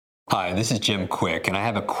Hi, this is Jim Quick, and I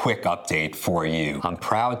have a quick update for you. I'm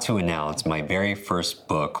proud to announce my very first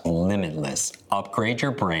book, Limitless. Upgrade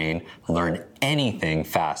your brain, learn anything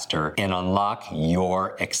faster, and unlock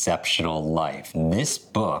your exceptional life. This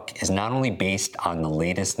book is not only based on the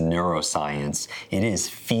latest neuroscience, it is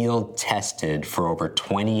field tested for over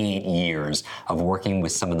 28 years of working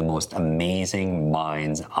with some of the most amazing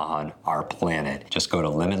minds on our planet. Just go to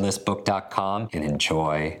limitlessbook.com and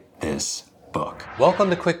enjoy this book. Welcome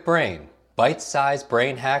to Quick Brain, bite-sized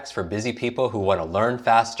brain hacks for busy people who want to learn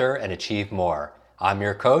faster and achieve more. I'm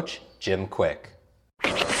your coach, Jim Quick.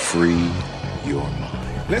 Free your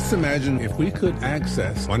mind. Let's imagine if we could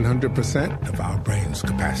access 100% of our brain's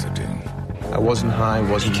capacity. I wasn't high,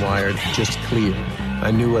 wasn't wired, just clear.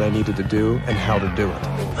 I knew what I needed to do and how to do it.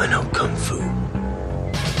 I know Kung Fu.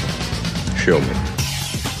 Show me.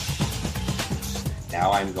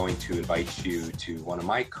 Now I'm going to invite you to one of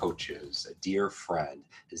my coaches, a dear friend.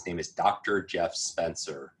 His name is Dr. Jeff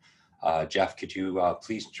Spencer. Jeff, could you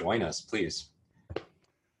please join us, please?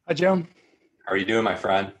 Hi, Jim. How are you doing, my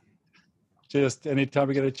friend? Just anytime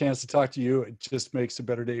we get a chance to talk to you, it just makes a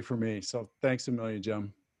better day for me. So thanks a million,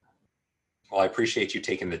 Jim. Well, I appreciate you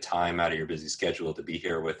taking the time out of your busy schedule to be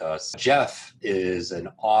here with us. Jeff is an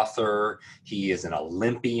author. He is an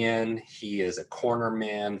Olympian. He is a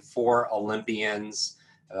cornerman for Olympians,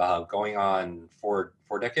 going on four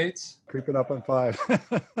decades. Creeping up on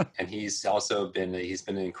 5. And he's also been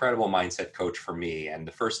an incredible mindset coach for me. And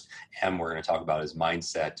the first M we're going to talk about is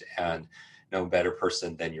mindset, and no better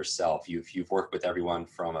person than yourself. You've worked with everyone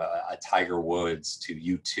from a Tiger Woods to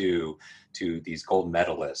U2 to these gold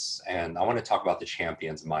medalists. And I want to talk about the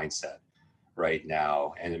champion's mindset right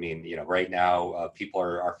now. And I mean, right now people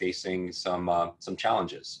are facing some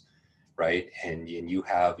challenges, right? And you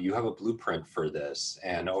have a blueprint for this.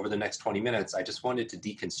 And over the next 20 minutes, I just wanted to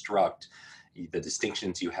deconstruct the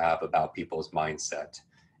distinctions you have about people's mindset.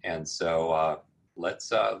 And so let's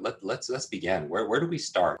begin. Where do we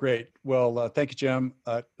start? Great. Well, thank you, Jim.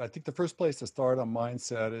 I think the first place to start on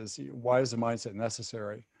mindset is, why is the mindset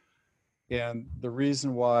necessary? And the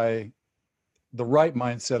reason why the right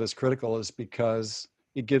mindset is critical is because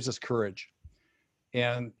it gives us courage.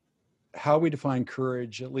 And how we define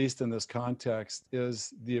courage, at least in this context,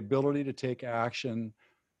 is the ability to take action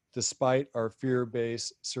despite our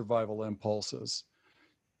fear-based survival impulses.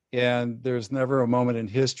 And there's never a moment in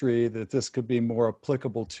history that this could be more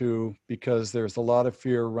applicable to, because there's a lot of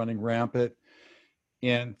fear running rampant.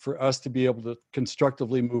 And for us to be able to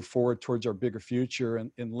constructively move forward towards our bigger future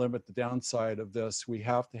and limit the downside of this, we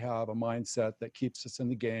have to have a mindset that keeps us in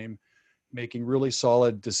the game, making really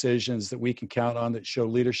solid decisions that we can count on, that show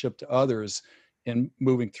leadership to others in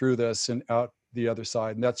moving through this and out the other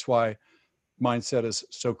side. And that's why mindset is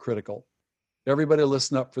so critical. Everybody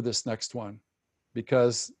listen up for this next one,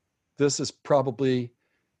 because this is probably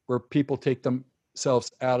where people take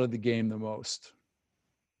themselves out of the game the most.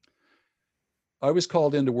 I was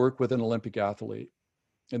called in to work with an Olympic athlete,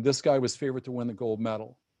 and this guy was favored to win the gold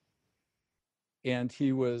medal. And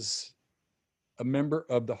he was a member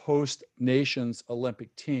of the host nation's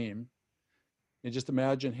Olympic team. And just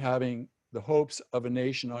imagine having the hopes of a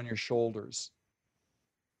nation on your shoulders.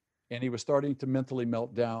 And he was starting to mentally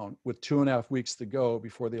melt down with 2.5 weeks to go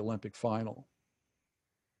before the Olympic final.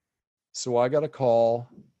 So I got a call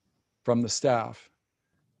from the staff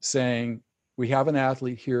saying, we have an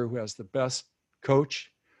athlete here who has the best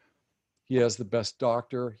coach, he has the best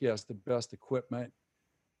doctor, he has the best equipment,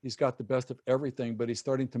 he's got the best of everything, but he's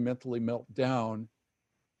starting to mentally melt down.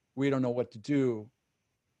 We don't know what to do,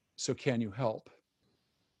 so can you help?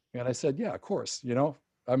 And I said, yeah, of course.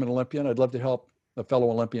 I'm an Olympian. I'd love to help a fellow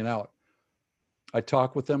Olympian out. I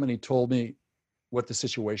talked with him and he told me what the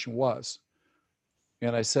situation was.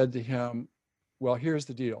 And I said to him, well, here's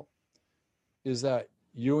the deal, is that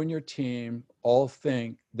you and your team all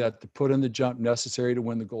think that to put in the jump necessary to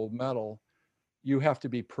win the gold medal, you have to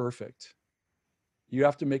be perfect. You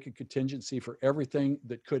have to make a contingency for everything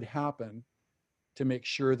that could happen to make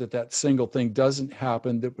sure that that single thing doesn't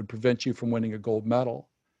happen that would prevent you from winning a gold medal.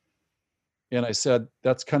 And I said,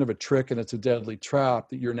 that's kind of a trick, and it's a deadly trap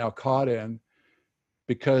that you're now caught in,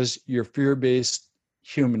 because your fear-based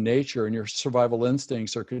human nature and your survival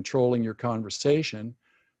instincts are controlling your conversation.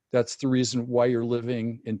 That's the reason why you're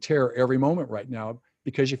living in terror every moment right now,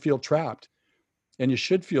 because you feel trapped. And you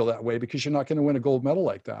should feel that way, because you're not going to win a gold medal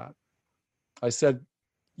like that. I said,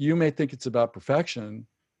 you may think it's about perfection,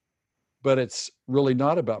 but it's really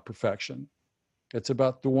not about perfection. It's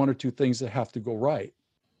about the one or two things that have to go right.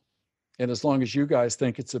 And as long as you guys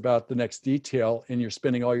think it's about the next detail and you're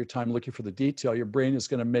spending all your time looking for the detail, your brain is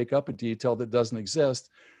going to make up a detail that doesn't exist,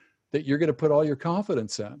 that you're going to put all your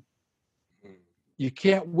confidence in. you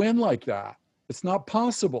can't win like that. It's not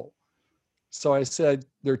possible. So I said,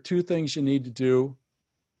 there are two things you need to do,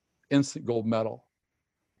 instant gold medal.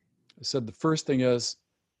 I said, the first thing is,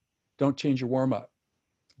 don't change your warm-up.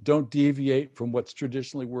 Don't deviate from what's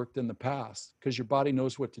traditionally worked in the past, because your body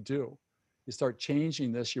knows what to do. You start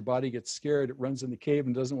changing this, your body gets scared, it runs in the cave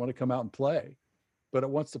and doesn't want to come out and play. But it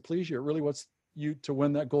wants to please you. It really wants you to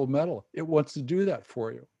win that gold medal. It wants to do that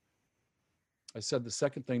for you. I said the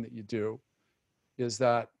second thing that you do is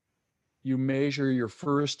that you measure your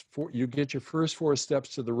you get your first 4 steps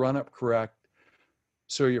to the run-up correct,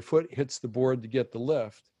 so your foot hits the board to get the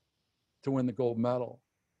lift to win the gold medal.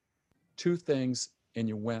 2 things and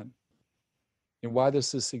you win. And why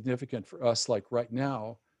this is significant for us, like right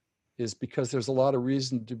now, is because there's a lot of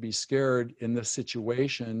reason to be scared in this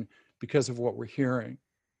situation because of what we're hearing.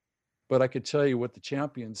 But I could tell you what the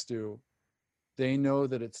champions do. They know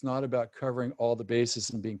that it's not about covering all the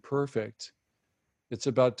bases and being perfect. It's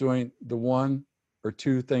about doing the 1 or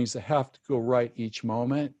 2 things that have to go right each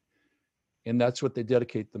moment. And that's what they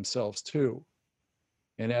dedicate themselves to.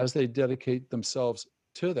 And as they dedicate themselves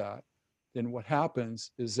to that, then what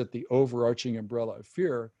happens is that the overarching umbrella of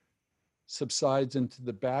fear subsides into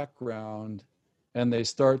the background, and they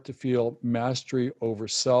start to feel mastery over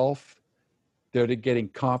self. They're getting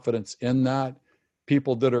confidence in that.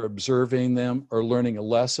 People that are observing them are learning a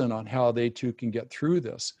lesson on how they too can get through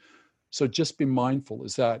this. So just be mindful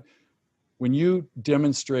is that when you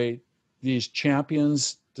demonstrate these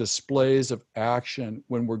champions displays of action,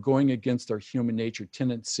 when we're going against our human nature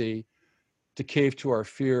tendency to cave to our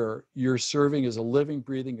fear, you're serving as a living,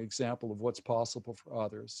 breathing example of what's possible for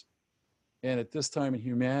others. And at this time in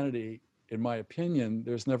humanity, in my opinion,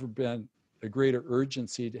 there's never been a greater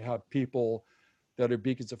urgency to have people that are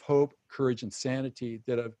beacons of hope, courage, and sanity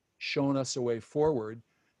that have shown us a way forward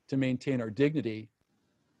to maintain our dignity,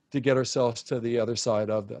 to get ourselves to the other side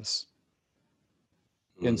of this.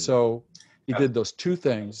 And so he did those 2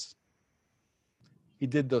 things. He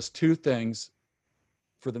did those 2 things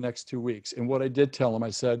for the next 2 weeks. And what I did tell him, I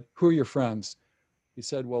said, who are your friends? He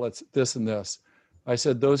said, well, it's this and this. I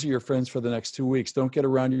said, those are your friends for the next 2 weeks. Don't get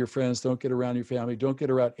around your friends. Don't get around your family. Don't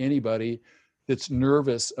get around anybody that's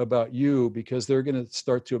nervous about you, because they're going to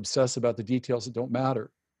start to obsess about the details that don't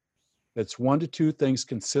matter. It's 1 to 2 things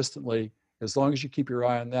consistently. As long as you keep your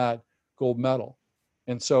eye on that, gold medal.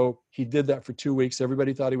 And so he did that for 2 weeks.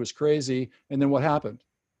 Everybody thought he was crazy. And then what happened?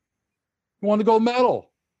 He won the gold medal.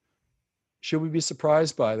 Should we be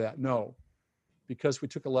surprised by that? No, because we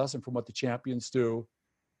took a lesson from what the champions do,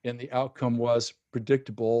 and the outcome was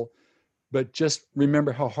predictable. But just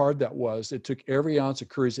remember how hard that was. It took every ounce of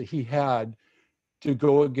courage that he had to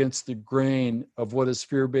go against the grain of what his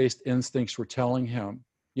fear-based instincts were telling him.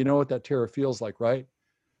 You know what that terror feels like, right?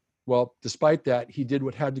 Well, despite that, he did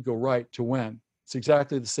what had to go right to win. It's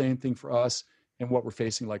exactly the same thing for us and what we're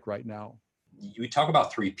facing like right now. We talk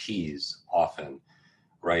about 3 Ps often,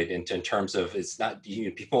 right? In terms of, it's not,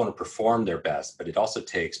 people want to perform their best, but it also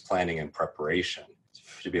takes planning and preparation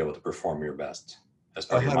to be able to perform your best as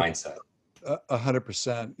part of your mindset.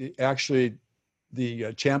 100%. Actually,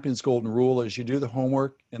 the champion's golden rule is you do the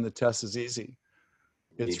homework and the test is easy.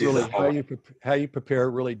 It's really how you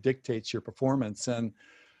prepare really dictates your performance. And,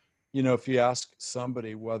 you know, if you ask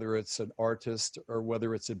somebody, whether it's an artist or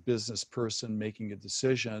whether it's a business person making a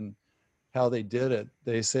decision, how they did it,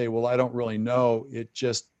 they say, well, I don't really know. It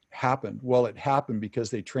just happened. Well, it happened because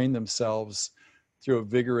they trained themselves through a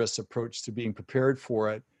vigorous approach to being prepared for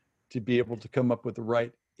it, to be able to come up with the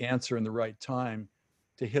right answer in the right time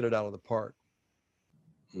to hit it out of the park.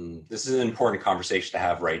 This is an important conversation to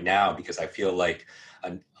have right now, because I feel like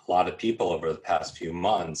a lot of people over the past few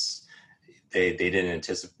months,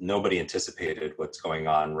 nobody anticipated what's going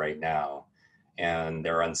on right now. And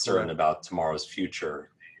they're uncertain about tomorrow's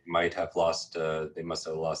future. They must have lost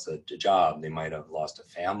a job. They might have lost a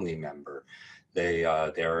family member.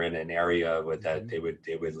 They're in an area that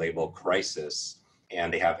they would label crisis,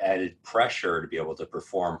 and they have added pressure to be able to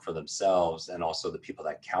perform for themselves and also the people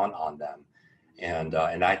that count on them. And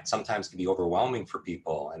that sometimes can be overwhelming for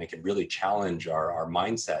people, and it can really challenge our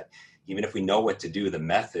mindset. Even if we know what to do, the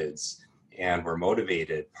methods, and we're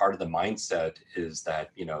motivated, part of the mindset is that,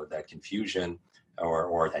 that confusion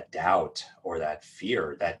or that doubt or that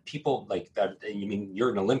fear that people like that.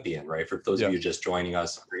 You're an Olympian, right? For those of you just joining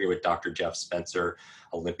us, we're here with Dr. Jeff Spencer,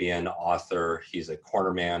 Olympian, author. He's a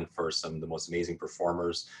cornerman for some of the most amazing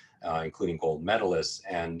performers, including gold medalists.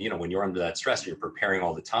 And, when you're under that stress, you're preparing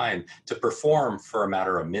all the time to perform for a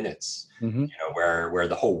matter of minutes, where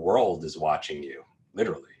the whole world is watching you,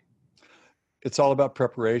 literally. It's all about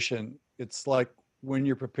preparation. It's like when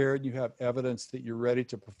you're prepared, you have evidence that you're ready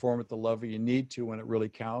to perform at the level you need to when it really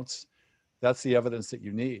counts. That's the evidence that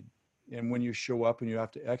you need. And when you show up and you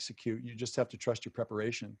have to execute, you just have to trust your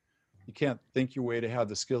preparation. You can't think your way to have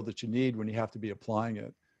the skill that you need when you have to be applying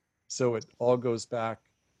it. So it all goes back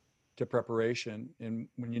to preparation. And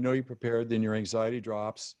when you know you're prepared, then your anxiety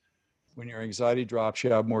drops. When your anxiety drops,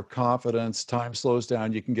 you have more confidence, time slows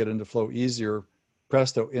down, you can get into flow easier.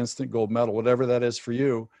 Presto, instant gold medal. Whatever that is for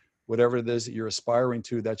you, whatever it is that you're aspiring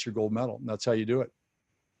to, that's your gold medal. And that's how you do it.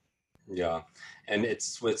 Yeah, and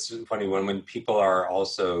it's what's funny when people are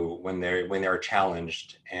also when they're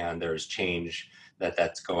challenged and there's change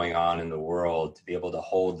that's going on in the world, to be able to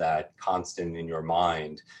hold that constant in your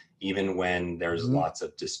mind, even when there's lots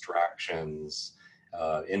of distractions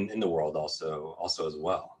in the world also as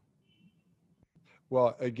well.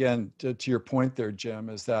 Well, again, to your point there, Jim,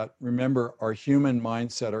 is that remember our human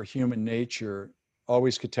mindset, our human nature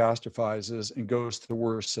always catastrophizes and goes to the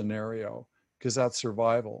worst scenario because that's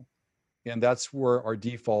survival. And that's where our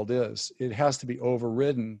default is. It has to be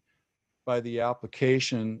overridden by the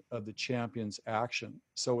application of the champion's action.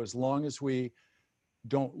 So as long as we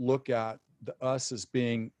don't look at the us as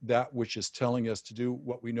being that which is telling us to do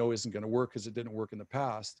what we know isn't going to work because it didn't work in the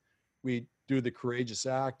past, we do the courageous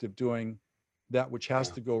act of doing that which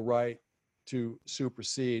has to go right to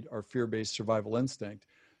supersede our fear-based survival instinct.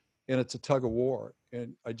 And it's a tug of war.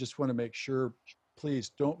 And I just want to make sure, please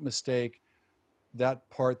don't mistake that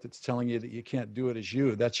part that's telling you that you can't do it as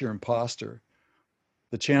you. That's your imposter.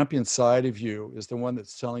 The champion side of you is the one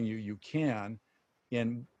that's telling you you can.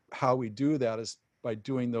 And how we do that is by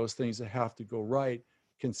doing those things that have to go right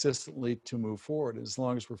consistently to move forward. As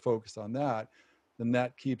long as we're focused on that, then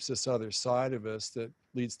that keeps this other side of us that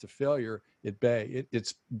leads to failure at bay.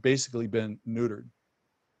 It's basically been neutered.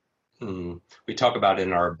 We talk about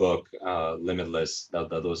in our book, Limitless,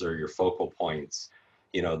 those are your focal points,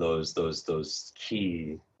 you know, those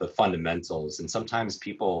key, the fundamentals. And sometimes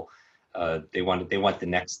people, they want the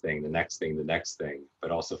next thing,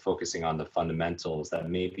 but also focusing on the fundamentals that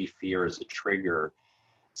maybe fear is a trigger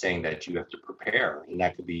saying that you have to prepare, and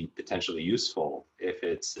that could be potentially useful if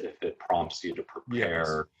it prompts you to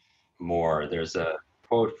prepare more. There's a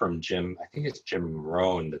quote from Jim, I think it's Jim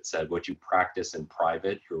Rohn, that said, "What you practice in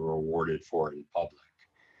private, you're rewarded for in public.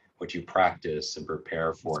 What you practice and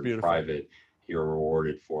prepare for in private, you're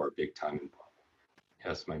rewarded for big time in public."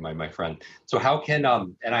 Yes, my friend. So how can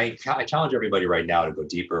and I challenge everybody right now to go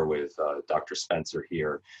deeper with Dr. Spencer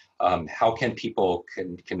here. How can people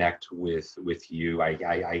connect with you?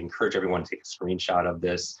 I encourage everyone to take a screenshot of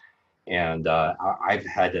this. And I've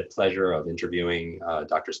had the pleasure of interviewing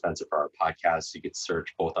Dr. Spencer for our podcast. You could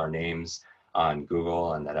search both our names on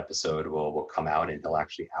Google, and that episode will come out, and he'll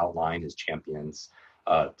actually outline his champion's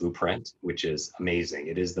blueprint, which is amazing.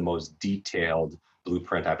 It is the most detailed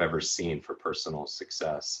blueprint I've ever seen for personal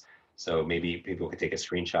success. So maybe people could take a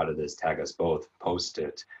screenshot of this, tag us both, post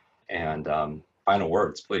it, and final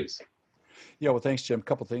words, please. Yeah, well, thanks, Jim. A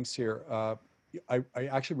couple things here. I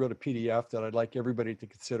actually wrote a PDF that I'd like everybody to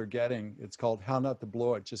consider getting. It's called How Not to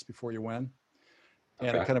Blow It Just Before You Win.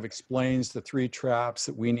 And it kind of explains the 3 traps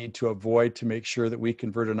that we need to avoid to make sure that we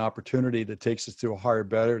convert an opportunity that takes us to a higher,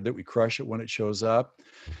 better, that we crush it when it shows up.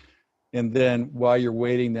 And then while you're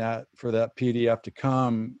waiting for that PDF to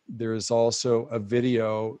come, there's also a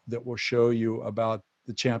video that will show you about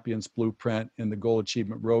the champion's blueprint and the goal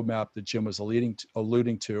achievement roadmap that Jim was alluding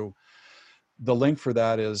to. The link for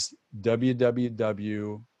that is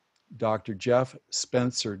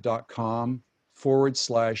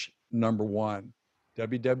www.drjeffspencer.com/1.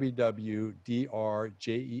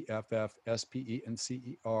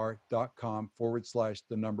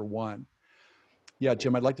 www.drjeffspencer.com/1. Yeah,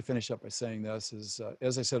 Jim, I'd like to finish up by saying this is,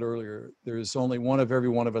 as I said earlier, there's only one of every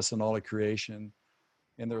one of us in all of creation.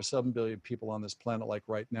 And there are 7 billion people on this planet like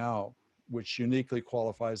right now, which uniquely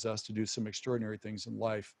qualifies us to do some extraordinary things in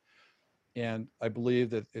life. And I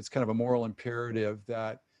believe that it's kind of a moral imperative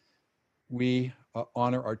that we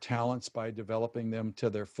honor our talents by developing them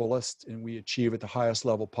to their fullest, and we achieve at the highest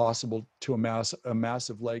level possible to amass a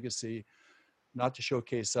massive legacy, not to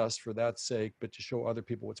showcase us for that sake, but to show other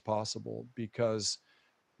people what's possible. Because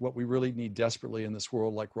what we really need desperately in this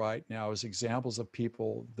world like right now is examples of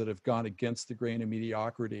people that have gone against the grain of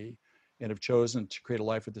mediocrity and have chosen to create a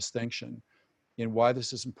life of distinction. And why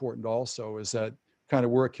this is important also is that kind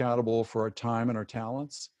of we're accountable for our time and our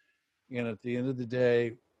talents. And at the end of the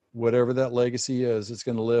day, whatever that legacy is, it's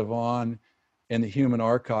going to live on in the human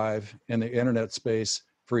archive and the internet space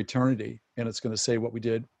for eternity. And it's going to say what we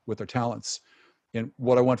did with our talents. And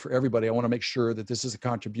what I want for everybody, I want to make sure that this is a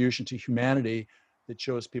contribution to humanity that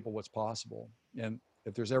shows people what's possible. And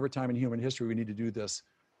If there's ever time in human history we need to do this,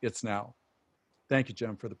 it's now. Thank you,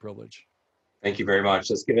 Jim, for the privilege. Thank you very much.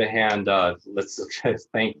 Let's give it a hand. Let's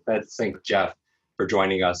thank Jeff for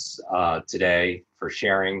joining us today, for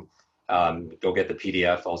sharing. Go get the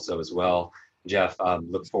PDF also as well. Jeff,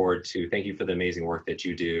 look forward to, thank you for the amazing work that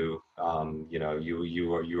you do.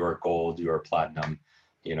 You are gold, you are platinum,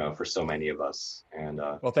 for so many of us. And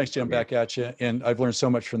well, thanks, Jim, back at you. And I've learned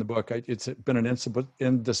so much from the book. It's been an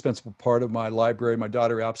indispensable part of my library. My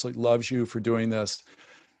daughter absolutely loves you for doing this.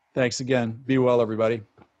 Thanks again. Be well, everybody.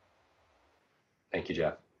 Thank you,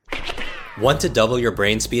 Jeff. Want to double your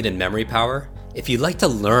brain speed and memory power? If you'd like to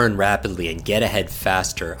learn rapidly and get ahead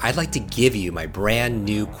faster, I'd like to give you my brand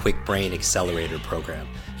new Quick Brain Accelerator program.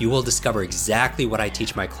 You will discover exactly what I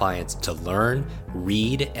teach my clients to learn,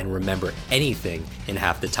 read, and remember anything in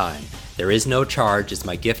half the time. There is no charge. It's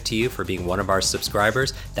my gift to you for being one of our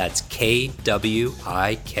subscribers. That's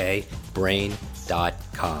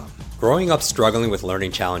kwikbrain.com. Growing up struggling with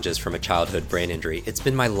learning challenges from a childhood brain injury, it's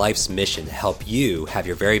been my life's mission to help you have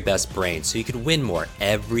your very best brain so you can win more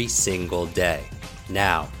every single day.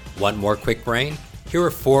 Now, want more Quick Brain? Here are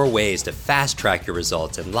 4 ways to fast track your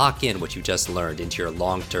results and lock in what you just learned into your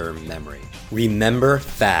long-term memory. Remember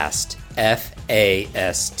FAST,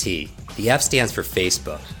 F-A-S-T. The F stands for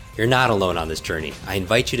Facebook. You're not alone on this journey. I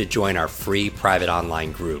invite you to join our free private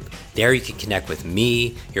online group. There you can connect with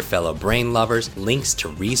me, your fellow brain lovers, links to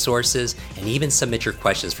resources, and even submit your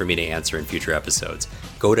questions for me to answer in future episodes.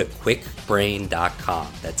 Go to kwikbrain.com.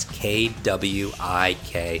 That's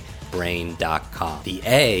K-W-I-K brain.com. The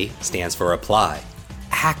A stands for apply.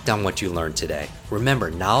 Act on what you learned today.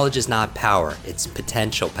 Remember, knowledge is not power, it's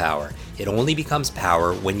potential power. It only becomes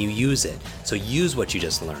power when you use it. So use what you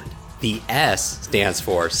just learned. The S stands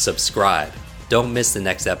for subscribe. Don't miss the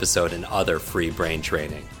next episode and other free brain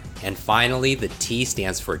training. And finally, the T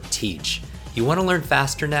stands for teach. You want to learn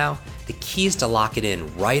faster now? The key is to lock it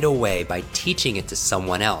in right away by teaching it to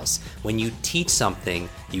someone else. When you teach something,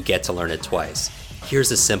 you get to learn it twice.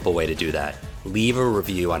 Here's a simple way to do that. Leave a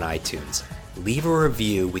review on iTunes. Leave a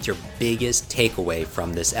review with your biggest takeaway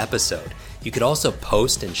from this episode. You could also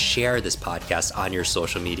post and share this podcast on your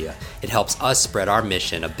social media. It helps us spread our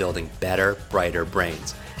mission of building better, brighter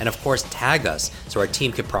brains. And of course, tag us so our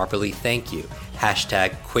team can properly thank you.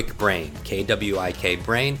 #QuickBrain, K-W-I-K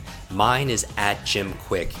brain. Mine is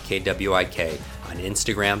 @JimQuick, K-W-I-K, on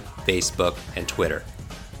Instagram, Facebook, and Twitter.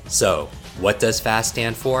 So, what does FAST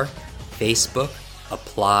stand for? Facebook,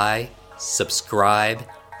 apply, subscribe,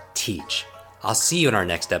 teach. I'll see you in our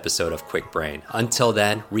next episode of Quick Brain. Until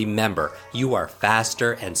then, remember, you are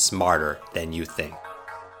faster and smarter than you think.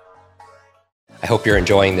 I hope you're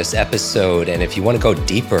enjoying this episode. And if you want to go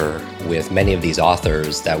deeper with many of these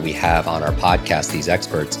authors that we have on our podcast, these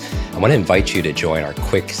experts, I want to invite you to join our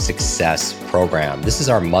Quick Success program. This is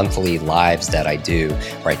our monthly lives that I do,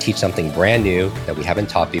 where I teach something brand new that we haven't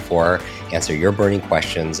taught before, answer your burning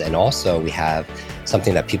questions, and also we have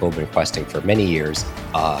something that people have been requesting for many years,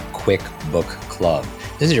 a Quick Book Club.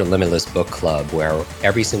 This is your limitless book club where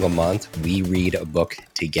every single month we read a book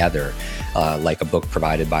together, like a book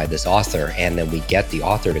provided by this author. And then we get the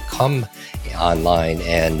author to come online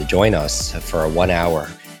and join us for a 1 hour,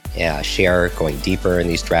 share going deeper in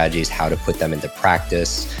these strategies, how to put them into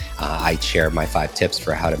practice. I share my 5 tips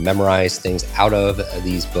for how to memorize things out of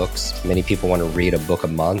these books. Many people want to read a book a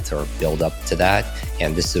month or build up to that,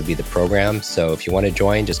 and this would be the program. So if you want to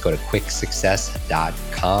join, just go to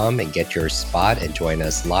quicksuccess.com and get your spot and join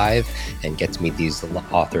us live and get to meet these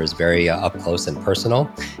authors very up close and personal.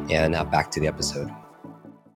 And back to the episode.